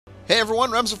Hey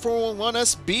everyone,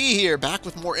 Ramsey411SB here, back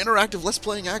with more interactive Let's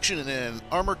Playing action in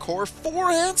Armor Core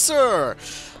 4 Answer!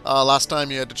 Last time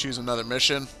you had to choose another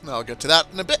mission. I'll get to that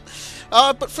in a bit.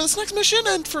 But for this next mission,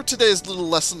 and for today's little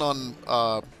lesson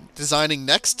on designing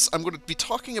nexts, I'm going to be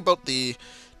talking about the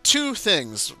two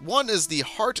things. One is the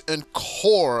heart and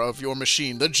core of your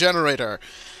machine, the generator.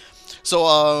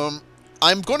 So,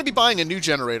 I'm going to be buying a new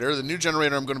generator. The new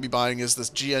generator I'm going to be buying is this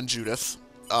GN Judith.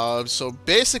 So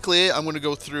basically, I'm going to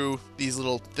go through these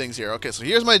little things here. Okay, so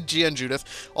here's my GN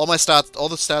Judith. All my stats, all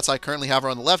the stats I currently have are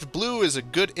on the left. Blue is a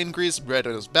good increase, red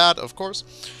is bad, of course.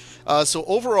 So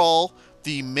overall,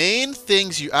 the main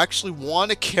things you actually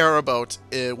want to care about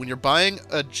when you're buying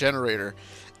a generator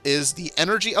is the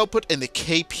energy output and the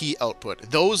KP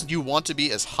output. Those you want to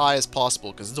be as high as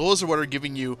possible, because those are what are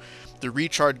giving you the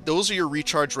recharge. Those are your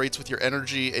recharge rates with your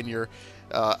energy and your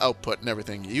output and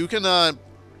everything. You can...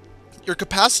 Your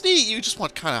capacity, you just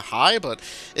want kind of high, but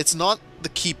it's not the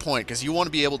key point, because you want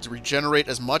to be able to regenerate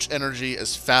as much energy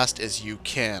as fast as you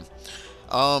can.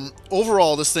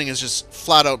 Overall, this thing is just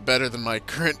flat out better than my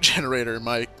current generator, in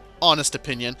my honest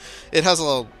opinion. It has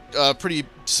a pretty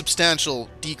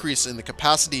substantial decrease in the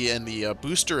capacity and the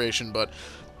boost duration, but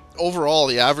overall,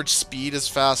 the average speed is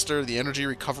faster, the energy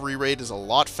recovery rate is a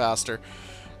lot faster.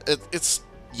 It's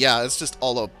just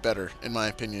all out better, in my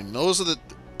opinion. Those are the...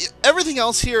 Everything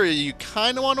else here you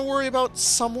kind of want to worry about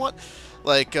somewhat.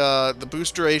 Like, the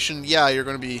boost duration, yeah, you're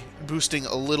going to be boosting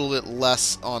a little bit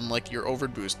less on, like, your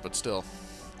overboost, but still.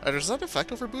 Does that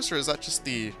affect overboost, or is that just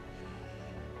the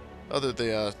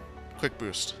quick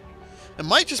boost? It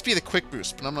might just be the quick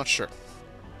boost, but I'm not sure.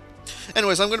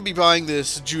 Anyways, I'm going to be buying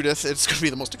this Judith. It's going to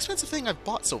be the most expensive thing I've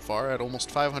bought so far, at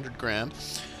almost 500 grand.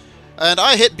 And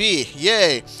I hit B.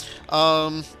 Yay!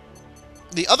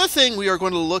 The other thing we are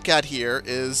going to look at here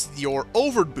is your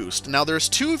overboost. Now, there's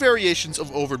two variations of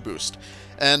overboost.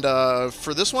 And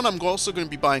for this one, I'm also going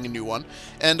to be buying a new one.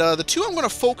 And the two I'm going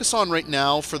to focus on right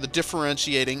now for the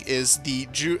differentiating is the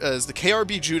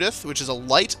KRB Judith, which is a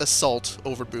light assault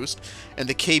overboost, and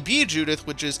the KB Judith,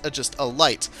 which is just a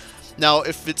light. Now,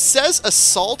 if it says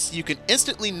assault, you can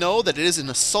instantly know that it is an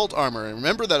assault armor. And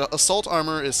remember that assault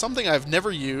armor is something I've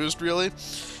never used, really.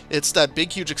 It's that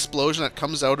big, huge explosion that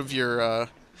comes out of your,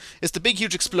 it's the big,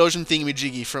 huge explosion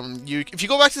thingamajiggy from you. If you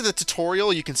go back to the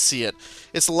tutorial, you can see it.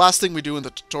 It's the last thing we do in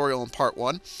the tutorial in part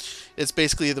 1. It's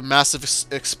basically the massive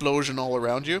explosion all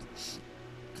around you.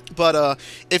 But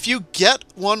if you get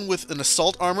one with an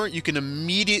assault armor, you can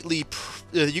immediately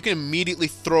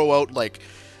throw out, like,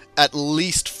 at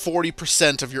least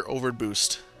 40% of your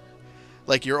overboost.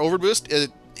 Like, your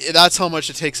overboost, that's how much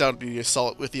it takes out the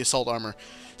assault with the assault armor.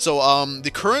 So,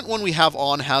 the current one we have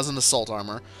on has an assault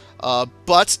armor,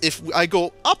 but if I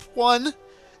go up one,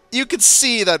 you can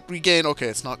see that we gain, okay,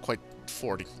 it's not quite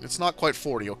 40. It's not quite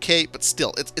 40, okay, but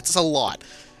still, it's a lot.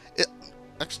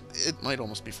 Actually, it might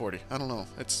almost be 40. I don't know.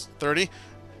 It's 30,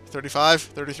 35,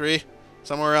 33,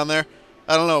 somewhere around there.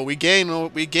 I don't know. We gain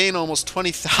almost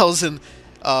 20,000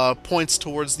 points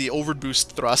towards the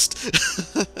overboost thrust.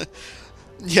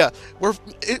 Yeah, we're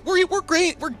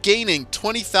gaining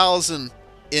 20,000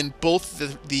 in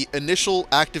both the initial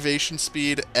activation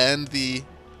speed and the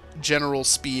general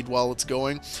speed while it's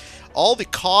going. All the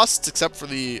costs, except for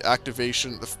the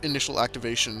activation, the initial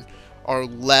activation, are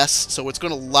less, so it's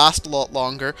going to last a lot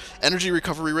longer. Energy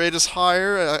recovery rate is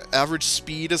higher, average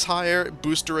speed is higher,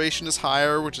 boost duration is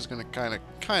higher, which is going to kind of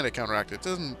counteract it. It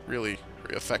doesn't really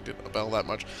affect it about that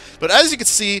much. But as you can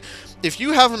see, if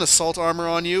you have an assault armor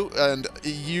on you, and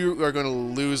you are going to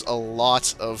lose a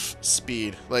lot of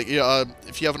speed. Like,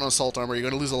 if you have an assault armor, you're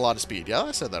going to lose a lot of speed. Yeah,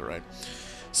 I said that right.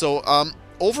 So,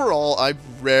 overall, I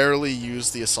rarely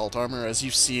use the assault armor. As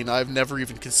you've seen, I've never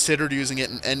even considered using it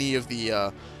in any of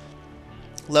the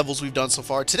levels we've done so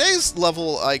far. Today's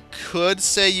level, I could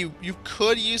say you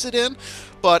could use it in,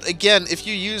 but again, if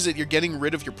you use it, you're getting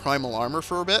rid of your primal armor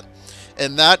for a bit,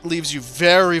 and that leaves you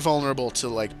very vulnerable to,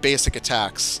 like, basic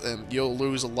attacks, and you'll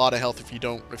lose a lot of health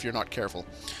if you're not careful.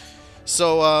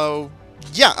 So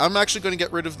yeah, I'm actually going to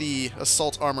get rid of the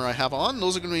assault armor I have on.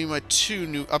 Those are going to be my two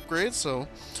new upgrades. So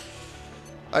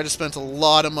I just spent a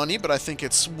lot of money, but I think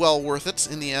it's well worth it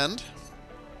in the end.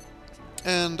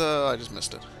 And I just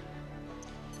missed it.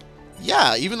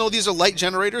 Yeah, even though these are light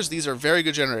generators, these are very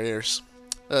good generators.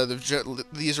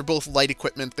 These are both light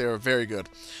equipment. They are very good.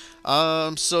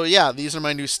 So yeah, these are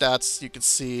my new stats. You can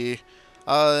see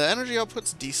energy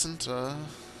output's decent.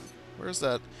 Where's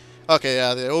that? Okay,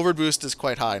 yeah, the overboost is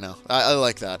quite high now. I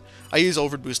like that. I use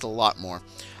overboost a lot more.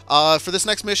 For this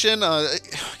next mission, I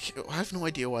have no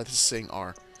idea why this is saying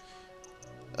R.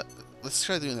 Let's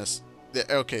try doing this.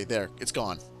 Okay, there. It's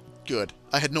gone. Good.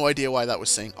 I had no idea why that was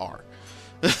saying R.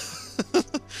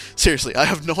 Seriously, I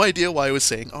have no idea why I was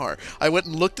saying R. I went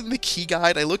and looked in the key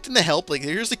guide, I looked in the help, like,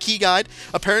 here's the key guide.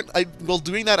 While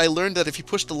doing that, I learned that if you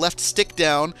push the left stick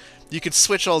down, you could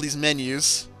switch all these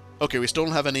menus. Okay, we still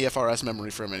don't have any FRS memory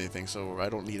from anything, so I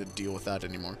don't need to deal with that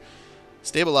anymore.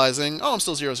 Stabilizing. Oh, I'm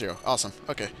still 0-0. Awesome.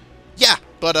 Okay. Yeah,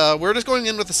 but we're just going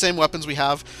in with the same weapons we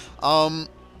have.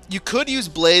 You could use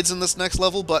blades in this next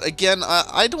level, but again,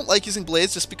 I don't like using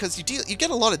blades just because you get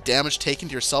a lot of damage taken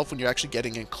to yourself when you're actually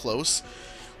getting in close,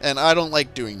 and I don't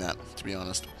like doing that, to be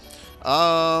honest.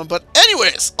 But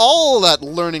anyways, all that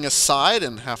learning aside,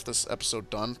 and half this episode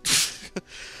done,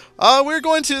 we're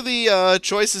going to the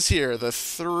choices here, the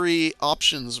 3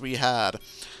 options we had.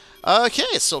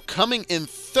 Okay, so coming in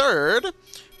third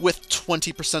with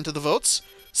 20% of the votes,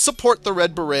 support the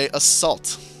Red Beret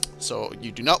Assault. So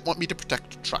you do not want me to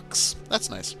protect trucks. That's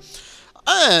nice.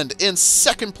 And in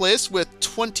second place with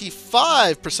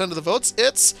 25% of the votes,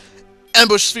 it's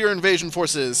Ambush Sphere Invasion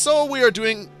Forces. So we are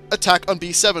doing Attack on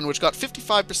B7, which got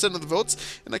 55% of the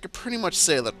votes, and I could pretty much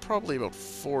say that probably about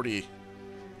 40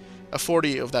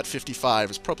 of that 55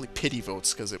 is probably pity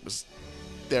votes, because it was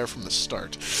there from the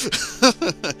start.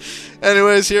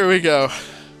 Anyways, here we go.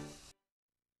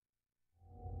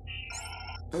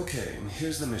 Okay,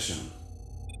 here's the mission.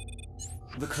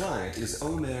 The client is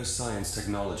Omer Science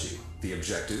Technology. The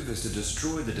objective is to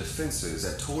destroy the defenses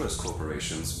at Taurus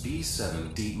Corporation's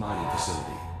B7 deep mining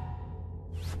facility.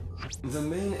 The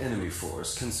main enemy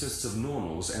force consists of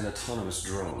normals and autonomous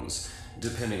drones.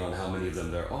 Depending on how many of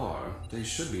them there are, they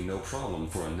should be no problem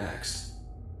for a next.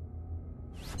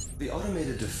 The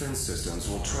automated defense systems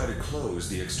will try to close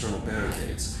the external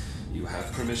barricades. You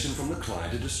have permission from the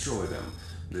client to destroy them.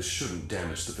 This shouldn't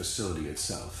damage the facility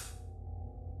itself.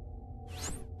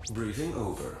 Briefing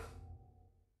over.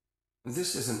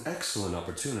 This is an excellent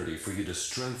opportunity for you to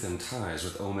strengthen ties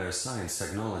with Omer Science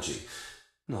Technology.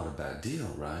 Not a bad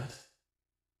deal, right?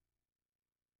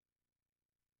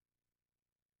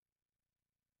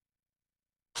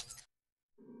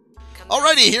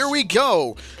 Alrighty, here we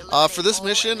go! For this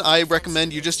mission, I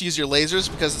recommend you just use your lasers,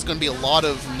 because it's going to be a lot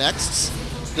of nexts.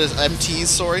 There's MTs,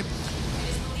 sorry.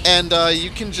 And you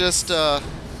can just...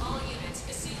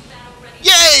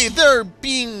 Yay! They're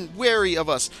being wary of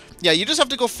us. Yeah, you just have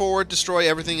to go forward, destroy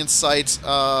everything in sight.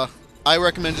 I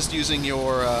recommend just using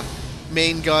your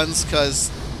main guns,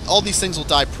 because all these things will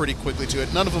die pretty quickly to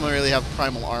it. None of them really have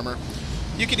Primal Armor.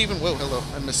 You could even... Whoa, hello.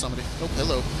 I missed somebody. Oh,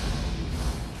 hello.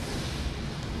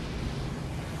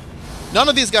 None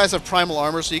of these guys have Primal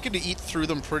Armor, so you can eat through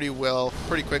them pretty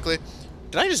quickly.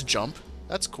 Did I just jump?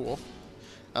 That's cool.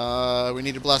 We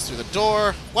need to blast through the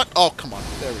door. What? Oh, come on.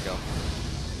 There we go.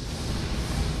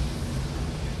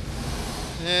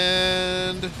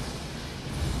 And...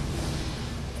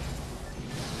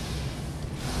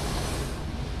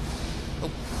 Oh,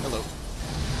 hello.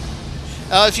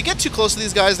 If you get too close to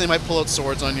these guys, they might pull out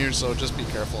swords on you, so just be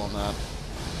careful on that.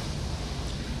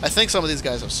 I think some of these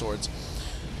guys have swords.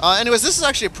 Anyways, this is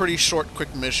actually a pretty short,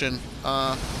 quick mission.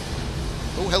 Oh,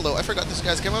 hello. I forgot this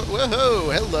guy's came out.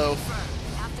 Whoa, hello.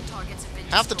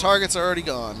 Half the targets are already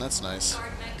gone. That's nice.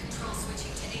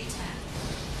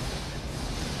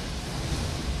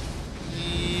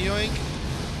 Yoink.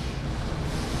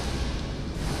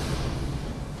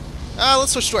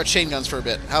 Let's switch to our chain guns for a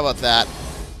bit. How about that?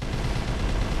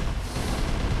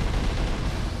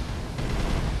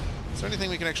 Is there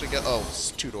anything we can actually get? Oh, it's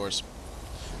 2 doors.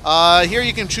 Here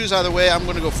you can choose either way. I'm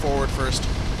going to go forward first.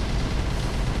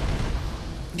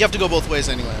 You have to go both ways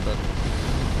anyway, but...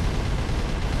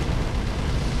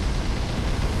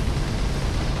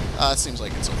 it seems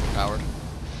like it's overpowered.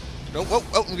 Oh, oh,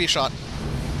 oh, I'm being shot.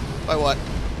 By what?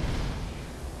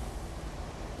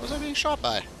 What was I being shot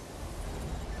by?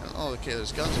 Oh, okay,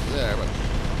 there's guns over there, but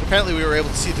apparently we were able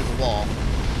to see through the wall.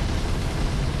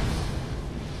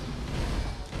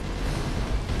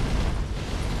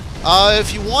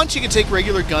 If you want, you can take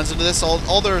regular guns into this.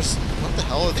 All there's... What the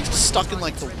hell? Are they stuck in,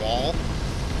 like, the wall?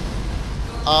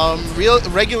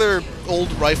 Regular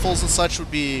old rifles and such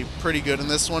would be pretty good in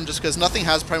this one, just because nothing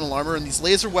has Primal Armor, and these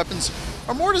laser weapons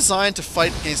are more designed to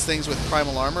fight against things with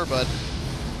Primal Armor, but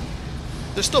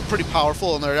they're still pretty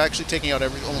powerful, and they're actually taking out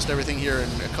almost everything here in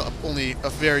only a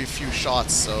very few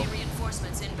shots, so...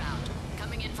 Reinforcements inbound.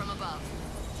 Coming in from above.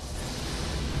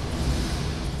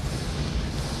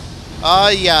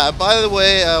 Yeah, by the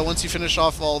way, once you finish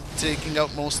off all taking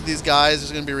out most of these guys,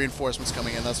 there's going to be reinforcements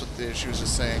coming in. That's what the issue was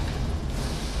just saying.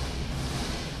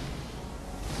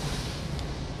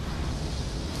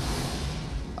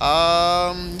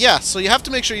 Yeah, so you have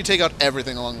to make sure you take out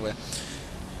everything along the way.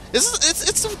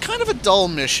 It's kind of a dull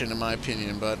mission, in my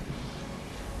opinion, but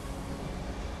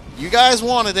You guys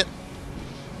wanted it.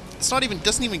 It's not even,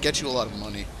 doesn't even get you a lot of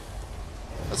money.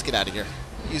 Let's get out of here.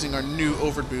 Using our new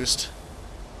overboost.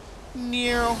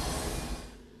 Nero.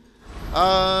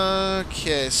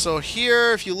 Okay, so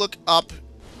here, if you look up,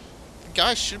 the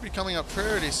guys should be coming up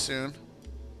pretty soon.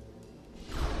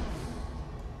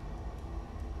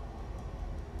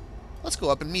 Let's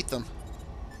go up and meet them.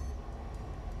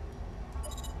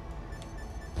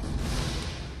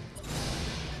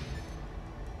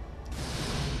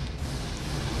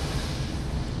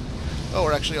 Oh,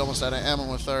 we're actually almost out of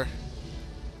ammo with our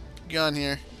gun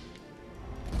here.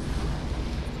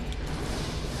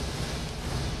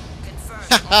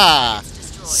 Haha!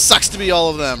 Sucks to be all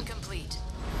of them.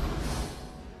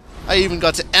 I even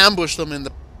got to ambush them in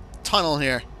the tunnel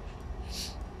here.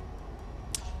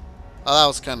 Oh, that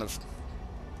was kind of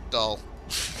dull.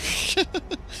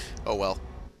 Oh well.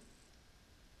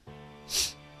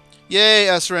 Yay,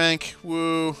 S rank.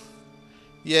 Woo.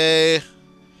 Yay.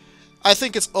 I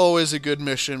think it's always a good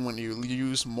mission when you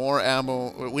use more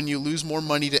ammo, when you lose more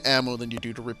money to ammo than you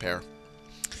do to repair.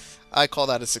 I call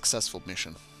that a successful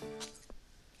mission.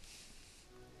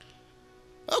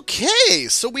 Okay,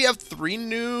 so we have three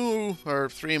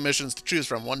missions to choose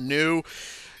from. One new,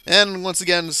 and once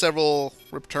again, several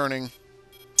returning.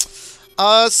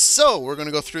 So, we're going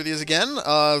to go through these again.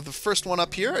 The first one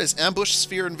up here is Ambush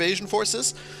Sphere Invasion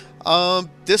Forces.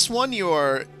 This one, you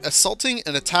are assaulting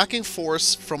an attacking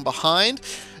force from behind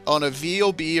on a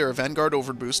VOB, or a Vanguard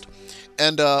Overboost.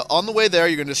 And on the way there,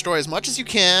 you're going to destroy as much as you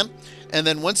can. And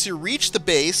then once you reach the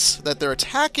base that they're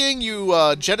attacking, you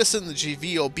jettison the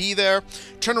VOB there,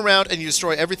 turn around, and you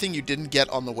destroy everything you didn't get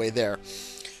on the way there.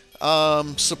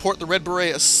 Support the Red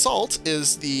Beret Assault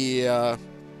is a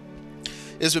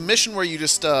mission where you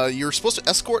just you're supposed to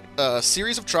escort a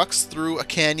series of trucks through a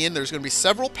canyon. There's going to be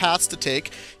several paths to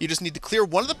take. You just need to clear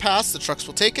one of the paths. The trucks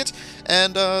will take it,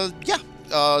 and yeah,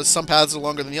 some paths are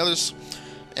longer than the others.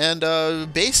 And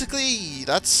basically,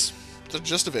 that's the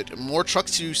gist of it. The more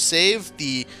trucks you save,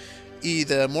 the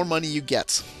more money you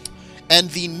get.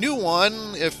 And the new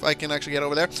one, if I can actually get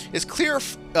over there, is clear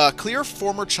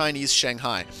former Chinese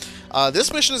Shanghai.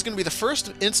 This mission is going to be the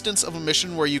first instance of a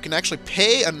mission where you can actually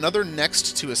pay another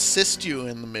Next to assist you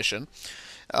in the mission.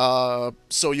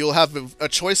 So you'll have a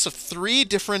choice of 3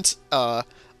 different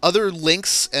other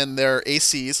links and their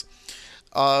ACs.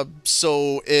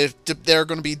 So if they're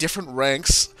going to be different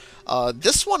ranks.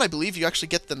 This one, I believe, you actually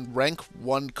get the rank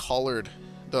 1 collared.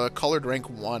 The collared rank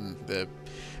 1. The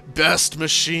best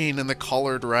machine in the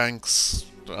collared ranks.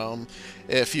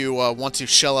 If you want to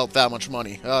shell out that much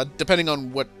money. Depending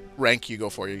on what rank you go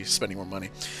for, you're spending more money.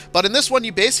 But in this one,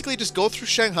 you basically just go through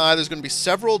Shanghai. There's going to be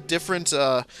several different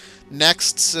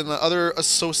Nexts and other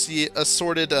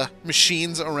assorted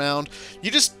machines around. You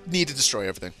just need to destroy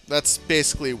everything. That's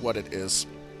basically what it is.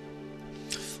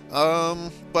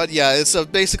 But yeah, it's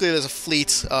basically there's a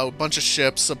fleet, a bunch of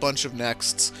ships, a bunch of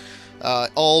Nexts,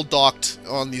 all docked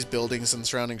on these buildings and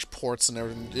surrounding ports and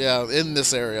everything. Yeah, in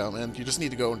this area, and you just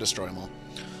need to go and destroy them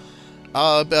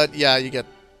all. But yeah, you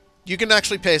can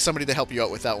actually pay somebody to help you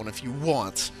out with that one if you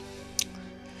want.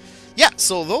 Yeah,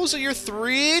 so those are your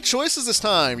 3 choices this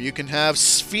time. You can have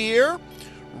Sphere,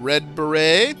 Red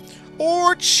Beret,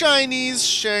 or Chinese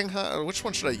Shanghai. Which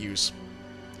one should I use?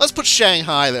 Let's put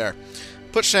Shanghai there.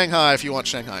 Put Shanghai if you want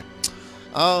Shanghai.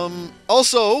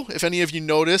 Also, if any of you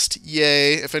noticed,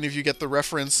 yay. If any of you get the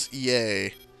reference,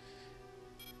 yay.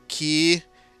 Key,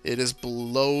 it is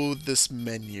below this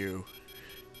menu.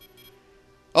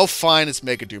 Oh, fine, it's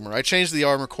Mega Doomer. I changed the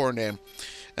armor core name,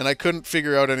 and I couldn't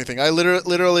figure out anything. I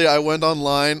literally, I went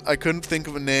online. I couldn't think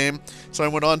of a name, so I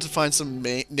went on to find some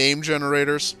name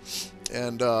generators,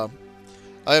 and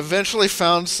I eventually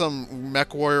found some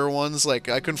Mech Warrior ones. Like,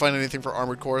 I couldn't find anything for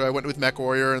Armored Core. I went with Mech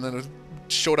Warrior, and then it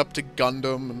showed up to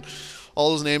Gundam and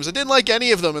all those names. I didn't like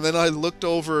any of them, and then I looked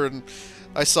over and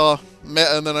I saw,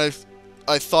 and then I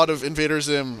thought of Invader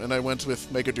Zim, and I went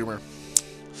with Mega Doomer.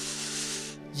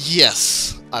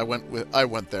 Yes, I went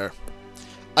there.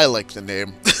 I like the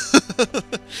name.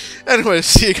 Anyway,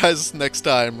 see you guys next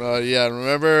time. Yeah,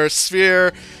 remember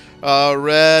Sphere,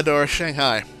 Red, or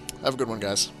Shanghai. Have a good one,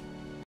 guys.